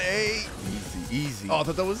 You got it. Hey. Easy. Oh, I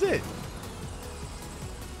thought that was it.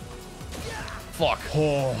 Fuck.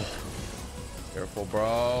 Oh. Careful,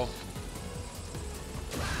 bro.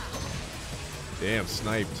 Damn,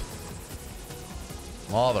 sniped.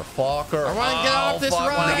 Motherfucker. I want to get off this fuck,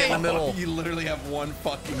 ride. wanna get in the middle. You literally have one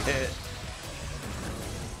fucking hit.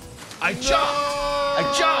 I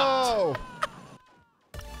jumped.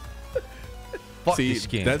 Fuck See, this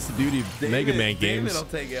game. that's the beauty of Mega Man games. David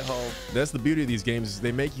will take it home. That's the beauty of these games is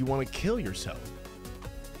they make you want to kill yourself.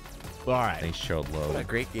 All right. They showed What a load.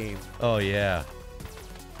 great game. Oh, yeah.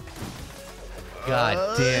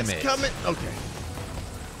 God damn it. It's coming. Okay.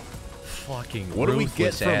 Fucking What do we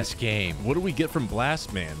get from ass game. What do we get from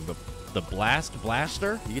Blast Man? The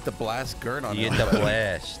blaster? You get the blast Gurt on You it. get the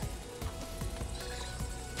blast.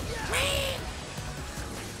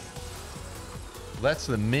 That's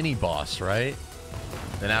the mini boss, right?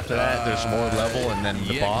 Then after that, there's more level, and then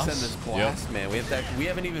the boss. And this blast, man. We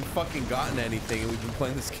haven't even fucking gotten anything, and we've been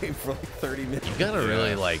playing this game for like 30 minutes. You gotta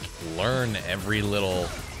really like learn every little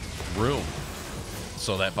room,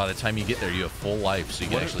 so that by the time you get there, you have full life, so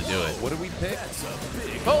you can actually do it. What did we pick?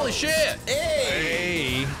 Holy shit!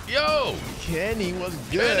 Hey! Yo! Kenny was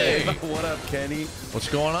good. Kenny! What up, Kenny? What's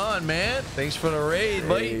going on, man? Thanks for the raid,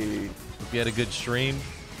 buddy. Hey. Hope you had a good stream.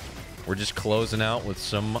 We're just closing out with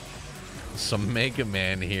some Mega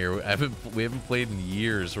Man here. We haven't played in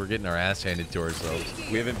years. We're getting our ass handed to ourselves.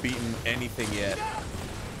 We haven't beaten anything yet.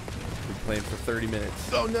 We're playing for 30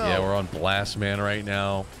 minutes. Oh no. Yeah, we're on Blast Man right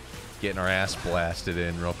now, getting our ass blasted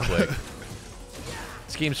in real quick.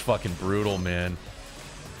 This game's fucking brutal, man.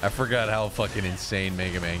 I forgot how fucking insane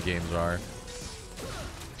Mega Man games are.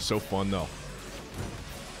 So fun though.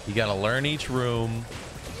 You gotta learn each room.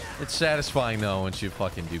 It's satisfying though once you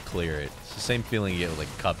fucking do clear it. It's the same feeling you get with like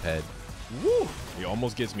Cuphead. Woo! He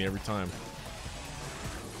almost gets me every time.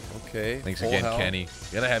 Okay. Thanks full again, health. Kenny.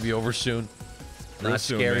 Gotta have you over soon. Real Not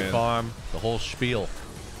soon, scary man. farm. The whole spiel.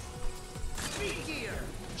 Speed gear.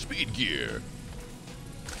 Speed gear.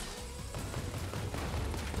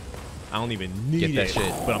 I don't even need Get that it,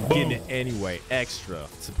 shit. but I'm getting it anyway. Extra.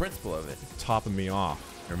 It's the principle of it. Topping me off.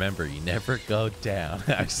 Remember, you never go down.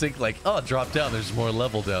 I was thinking like, oh, drop down. There's more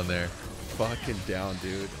level down there. Fucking down,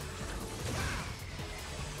 dude.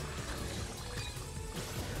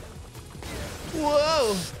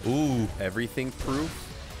 Whoa! Ooh, Everything proof.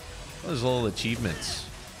 those little achievements.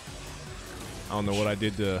 I don't know what I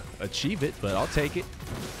did to achieve it, but I'll take it.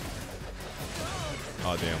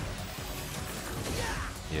 Oh, damn.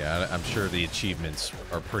 Yeah, I'm sure the achievements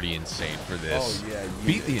are pretty insane for this. Oh, yeah, you-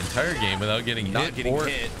 Beat the entire game without getting Not hit, getting or,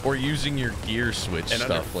 hit. or using your gear switch And under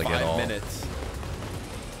stuff like 5 at all. minutes.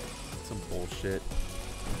 Some bullshit.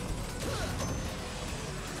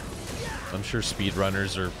 I'm sure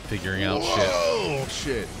speedrunners are figuring out shit. Oh,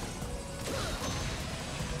 shit.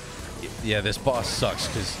 Yeah, this boss sucks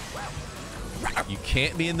because you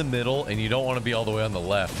can't be in the middle and you don't want to be all the way on the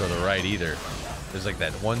left or the right either. There's like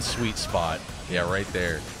that one sweet spot. Yeah, right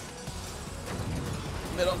there.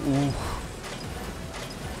 Middle.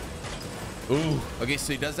 Ooh. Ooh. Okay,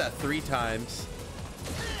 so he does that 3 times.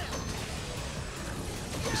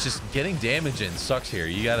 It's just getting damage in sucks here.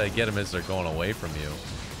 You gotta get them as they're going away from you.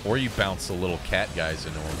 Or you bounce the little cat guys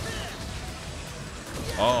into them.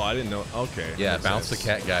 Oh, I didn't know. Okay. Yeah, Makes bounce sense. the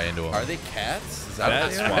cat guy into them. Are they cats? Is that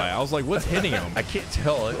That's what they are? why. I was like, what's hitting him? I can't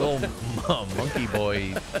tell. Like little monkey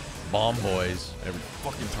boy bomb boys. Every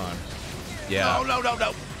fucking time. Yeah.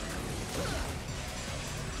 No.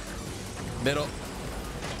 Middle.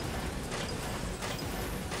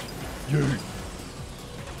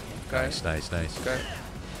 Okay. Nice. Okay.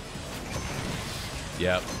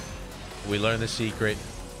 Yep. We learned the secret.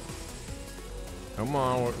 Come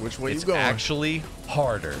on. Which way It's you going? actually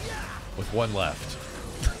harder with one left.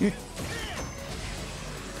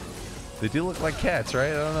 They do look like cats,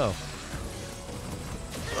 right? I don't know.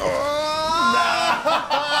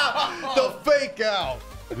 The fake out.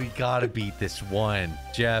 We gotta beat this one.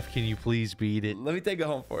 Jeff, can you please beat it? Let me take it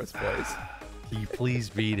home for us, boys. Can you please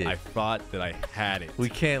beat it? I thought that I had it. We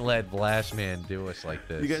can't let Blast Man do us like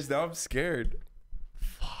this. You guys know I'm scared.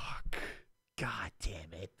 Fuck. God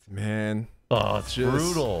damn it. Man. Oh, it's Just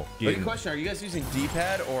brutal. Wait, getting question: are you guys using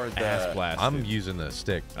D-pad or the? ass blasted. I'm using the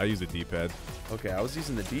stick. I use the D-pad. Okay, I was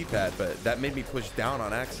using the D-pad, but that made me push down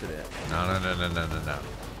on accident. No.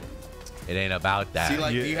 It ain't about that. See,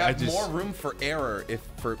 like Yeah, you I have just- more room for error if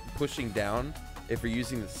for pushing down if you're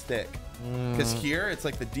using the stick. Because here it's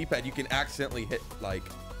like the D-pad, you can accidentally hit like,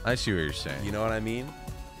 I see what you're saying. you know what I mean?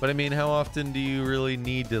 But I mean, how often do you really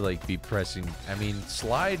need to like be pressing? I mean,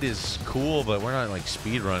 slide is cool, but we're not like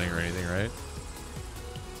speed running or anything, right?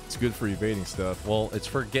 It's good for evading stuff. Well, it's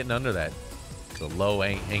for getting under that. The low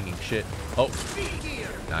hanging shit. Oh,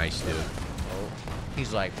 nice, dude. Oh,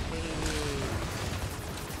 he's like,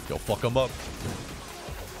 yo, fuck him up.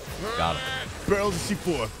 Got him. Barrels of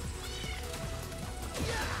C4.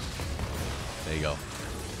 There you go.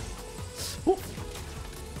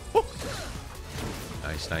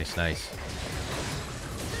 Nice.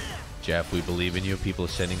 Jeff, we believe in you. People are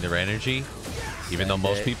sending their energy. Even though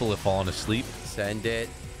most people have fallen asleep. Send it.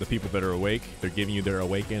 The people that are awake, they're giving you their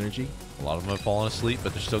awake energy. A lot of them have fallen asleep,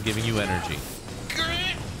 but they're still giving you energy.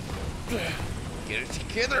 Get it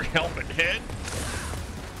together, helmet head.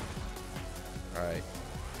 All right.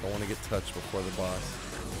 Don't want to get touched before the boss.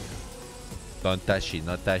 Don't touch it,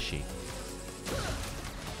 not touch it.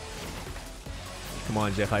 Come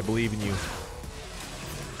on, Jeff, I believe in you.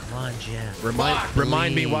 Come on, Jeff.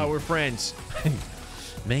 Remind me while we're friends.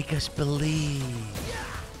 Make us believe.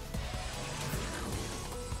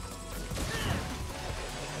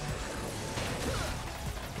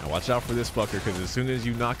 Now watch out for this fucker, because as soon as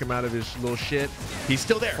you knock him out of his little shit, he's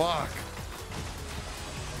still there. Fuck.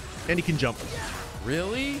 And he can jump.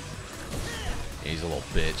 Really? He's a little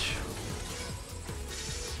bitch.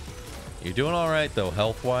 You're doing all right, though,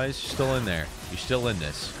 health-wise. You're still in there. You're still in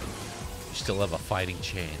this. You still have a fighting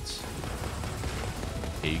chance.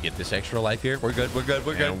 Okay, you get this extra life here. We're good.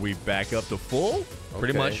 And we back up to full?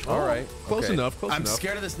 Pretty Okay, much. All right. Close okay. enough, close I'm enough.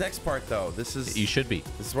 scared of this next part though. This is You should be.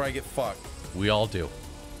 where I get fucked. We all do.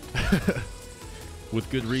 With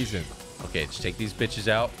good reason. Okay, just take these bitches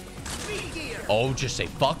out. Oh, just say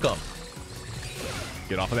fuck them.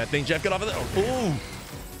 Get off of that thing, Jeff. Get off of that. Ooh.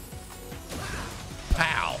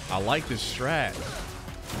 Pow. I like this strat.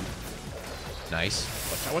 Nice.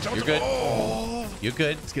 Watch out. You're good. Oh. You're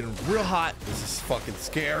good. It's getting real hot. This is fucking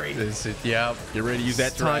scary. Yeah. Get ready to use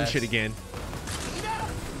that time Stress. shit again.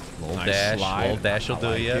 Little Nice dash. slide. Little dash will I do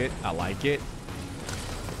like ya. it. I like it.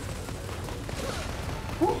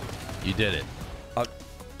 You did it.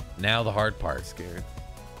 Now the hard part. Scared.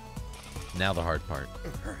 Now the hard part.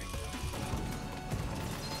 All right.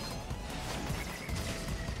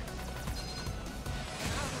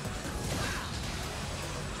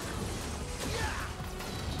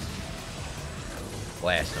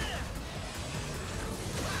 Blast him.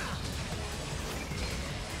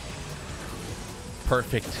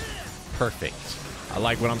 Perfect. Perfect. I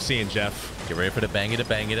like what I'm seeing, Jeff. Get ready for the bangita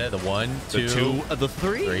bangita. The 1, 2, the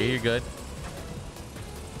 3. 3. You're good.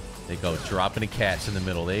 There you go. Dropping the cats in the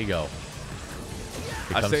middle. There you go.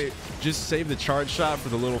 I say just save the charge shot for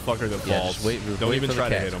the little fucker that Yeah, falls. just wait. Don't wait even for the try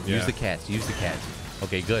to cats. hit him. Use Yeah. the cats. Use the cats.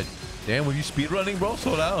 Okay, good. Damn, were you speed running, bro?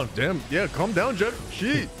 Slow down. Damn, yeah, calm down, Jeff.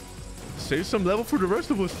 Shit. Save some level for the rest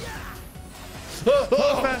of us.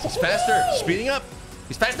 He's faster. Speeding up.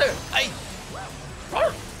 He's faster. Hey.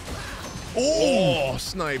 Oh,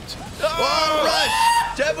 sniped. Oh,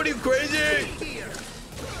 rush! Jeff, what are you crazy?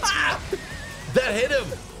 Ah! That hit him.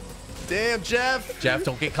 Damn, Jeff. Jeff,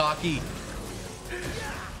 don't get cocky.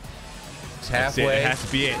 It's That's it. halfway. It has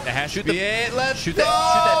to be it. It has Shoot to be it. Let's Shoot go.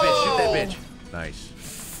 that. Shoot that bitch. Shoot that bitch. Nice.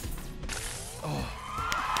 Oh.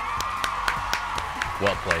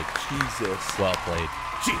 Well played. Jesus. Well played.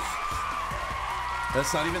 Jesus.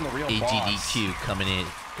 That's not even the real boss. AGDQ coming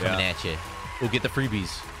at you. We'll get the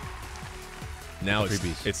freebies. Now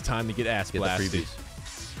freebies. it's time to get ass Get blasted. the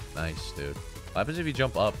freebies. Nice, dude. What happens if you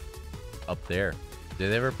jump up there?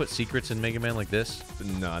 Did they ever put secrets in Mega Man like this?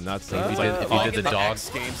 No, not so. If you did the dog X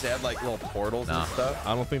games, they had like little portals Nah. and stuff.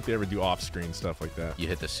 I don't think they ever do off-screen stuff like that. You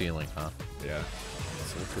hit the ceiling, huh? Yeah.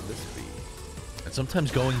 So what could this be? And sometimes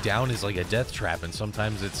going down is like a death trap, and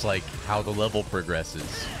sometimes it's like how the level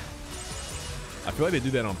progresses. I feel like they do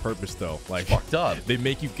that on purpose, though. Like, Fucked up. They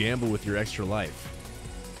make you gamble with your extra life.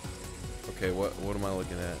 Okay, what am I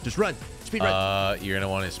looking at? Just run. Speed run. You're gonna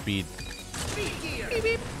want to speed. Beep,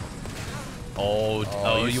 beep. Oh,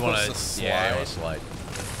 you want to? Yeah, you want to slide.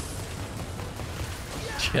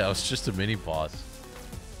 Yeah, it was just a mini boss.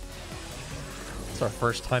 It's our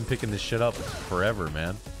first time picking this shit up forever,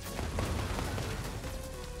 man.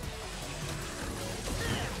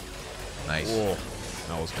 Nice. Whoa.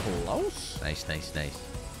 That was close. Nice, nice, nice.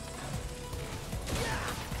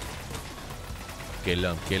 Kill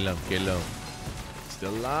him, kill him, kill him.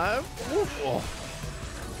 Still alive. Oh.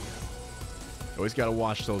 Always gotta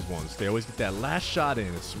watch those ones. They always get that last shot in.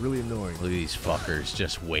 It's really annoying. Look at these fuckers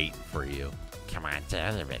just wait for you. Come on,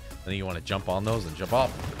 tell me. Then you want to jump on those and jump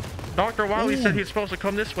off. Dr. Wily said he's supposed to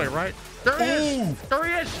come this way, right? There he is! There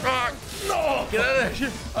he is! No! Get out of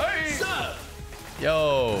there! Hey!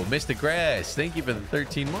 Yo, Mr. Grass, thank you for the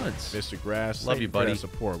 13 months. Mr. Grass, Love thank you, for buddy. that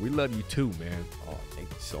support. We love you too, man. Oh, thank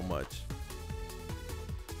you so much.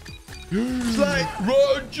 Slide.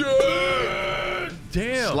 Roger!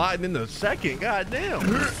 Damn. Sliding in the second. God damn.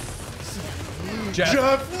 Jeff.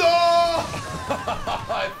 No!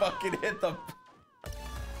 I fucking hit them.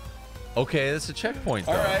 Okay, that's a checkpoint,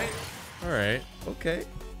 though. All right. All right. Okay.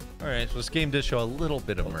 All right, so this game does show a little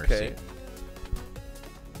bit of mercy.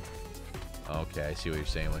 Okay, I see what you're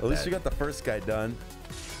saying with At least that. we got the first guy done.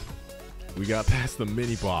 We got past the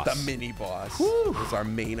mini boss. The mini boss was our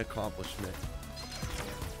main accomplishment.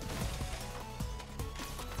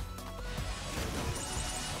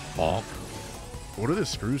 Bonk. What are the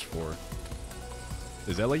screws for?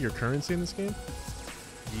 Is that like your currency in this game?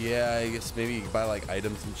 Yeah, I guess maybe you can buy like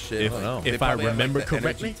items and shit. If- Like, if they I probably have, remember like, the energy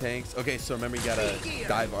correctly. tanks. Okay, so remember you gotta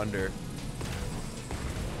dive under.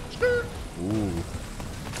 Ooh.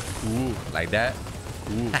 Ooh, like that?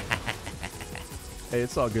 Ooh. Hey,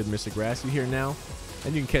 it's all good, Mr. Grass. You here now?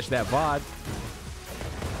 And you can catch that VOD.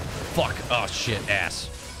 Fuck. Oh, shit. Ass.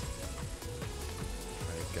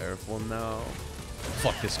 Alright, careful now.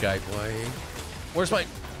 Fuck this guy. Boy. Where's my...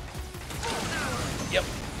 Yep.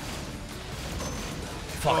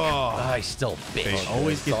 Fuck. I still They bitch.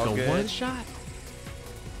 always It's get all the good. one shot.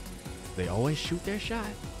 They always shoot their shot.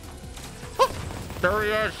 There he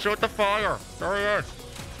is! Shoot the fire! There he is!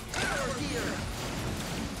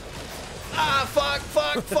 Ah, fuck.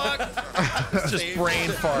 It's just brain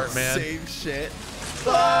fart, man. Same shit.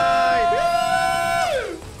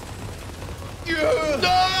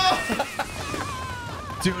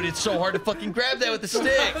 Dude, it's so hard to fucking grab that with the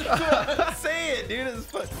stick. Say it, dude.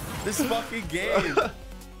 This fucking game.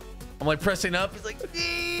 I'm like pressing up. It's like,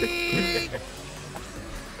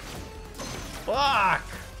 fuck.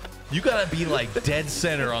 You gotta be like dead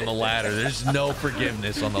center on the ladder. There's no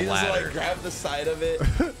forgiveness on the He just ladder. like grab the side of it.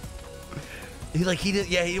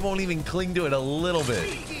 He won't even cling to it a little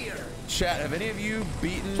bit. Chat, have any of you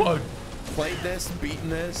Fuck. played this, beaten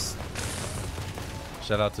this?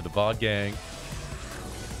 Shout out to the VOD gang.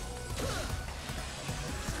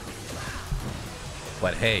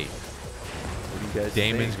 But hey, What do you guys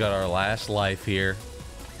Damon's think? got our last life here.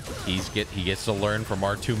 He gets to learn from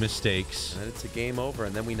our 2 mistakes. And then it's a game over,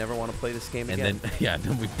 and then we never want to play this game And again.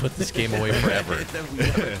 then we put this game away forever. And then we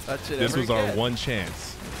never touch it This ever was our again. one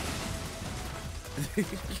chance.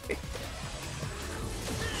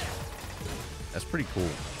 That's pretty cool.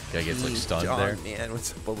 Guy gets like stunned John, there. man,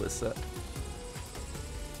 what's up, Alyssa?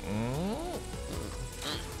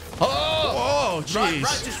 Oh, Right,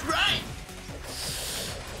 jeez. just right.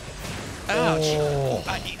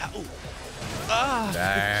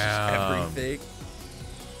 Damn. Everything.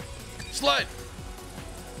 Slide.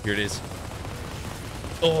 Here it is.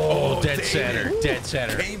 Oh, dead center. Dead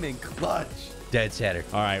center. Came in clutch. Dead center.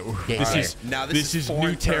 All right, Yeah, this all is right. Now this is foreign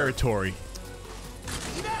new turf. territory.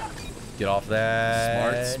 Get off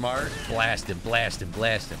that. Smart. Blast him, blast him,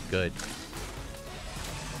 blast him. Good.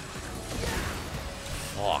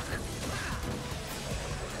 Fuck.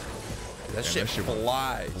 That shit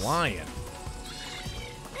flies. Flying.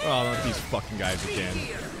 Oh, not these fucking guys again.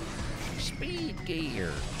 Speed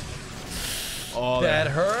gear. Oh, That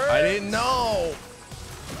hurt. I didn't know.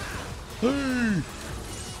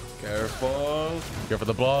 Careful. Go for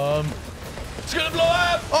the bomb. It's gonna blow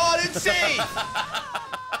up. Oh, I didn't see!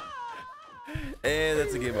 And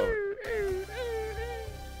that's a game over.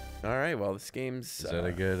 All right, well, this game's that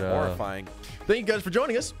a good, horrifying. Thank you guys for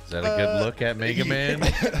joining us. Is that a good look at Mega Man?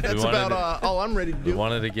 That's about all I'm ready to We do.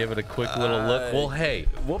 wanted to give it a quick little look. Well, hey,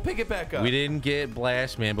 We'll pick it back up. we didn't get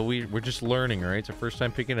Blast Man, but we're just learning, all right? It's our first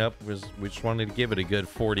time picking it up. We just wanted to give it a good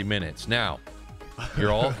 40 minutes. Now,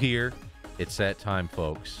 you're all here. It's that time,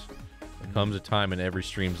 folks. There comes a time in every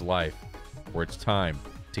stream's life where it's time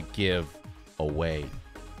to give away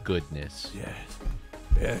goodness. Yes.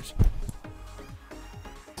 Yes.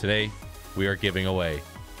 Today, we are giving away.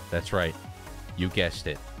 That's right. You guessed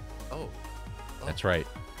it. Oh. That's right.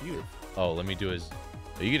 Beautiful. Oh, let me do his...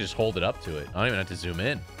 You can just hold it up to it. I don't even have to zoom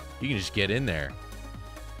in. You can just get in there.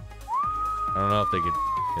 I don't know if they could...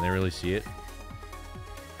 Can they really see it?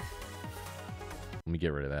 Let me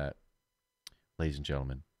get rid of that. Ladies and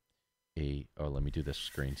gentlemen. Oh, let me do this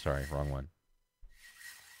screen. Sorry, wrong one.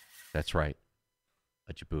 That's right.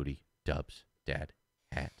 A Jaboody Dubs Dad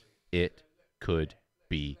hat. It could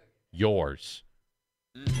be yours.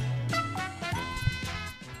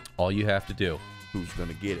 All you have to do... Who's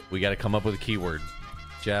gonna get it? We got to come up with a keyword.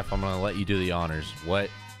 Jeff, I'm going to let you do the honors. What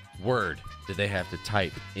word did they have to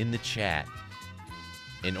type in the chat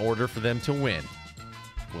in order for them to win?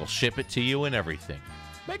 We'll ship it to you and everything.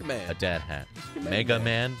 Mega Man. A dad hat. Mega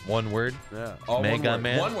Man, one word. Yeah. Oh, Mega one word.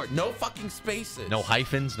 Man. One word. No fucking spaces. No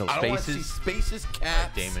hyphens, no I don't want to see spaces. spaces,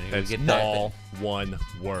 caps. Damon, That's get that. all one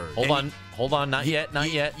word. Hold on. Not yet.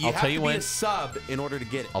 Not yet. You I'll have tell to you be when. a sub in order to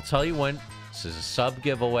get it. I'll tell you when. This is a sub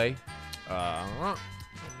giveaway.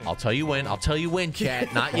 I'll tell you when. I'll tell you when,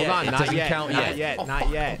 chat. Not yet. Hold on, It not doesn't yet, count not yet. yet, not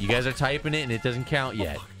yet. You guys are typing it, and it doesn't count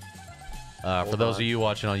yet. For those of you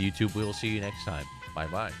watching on YouTube, we will see you next time.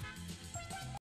 Bye-bye.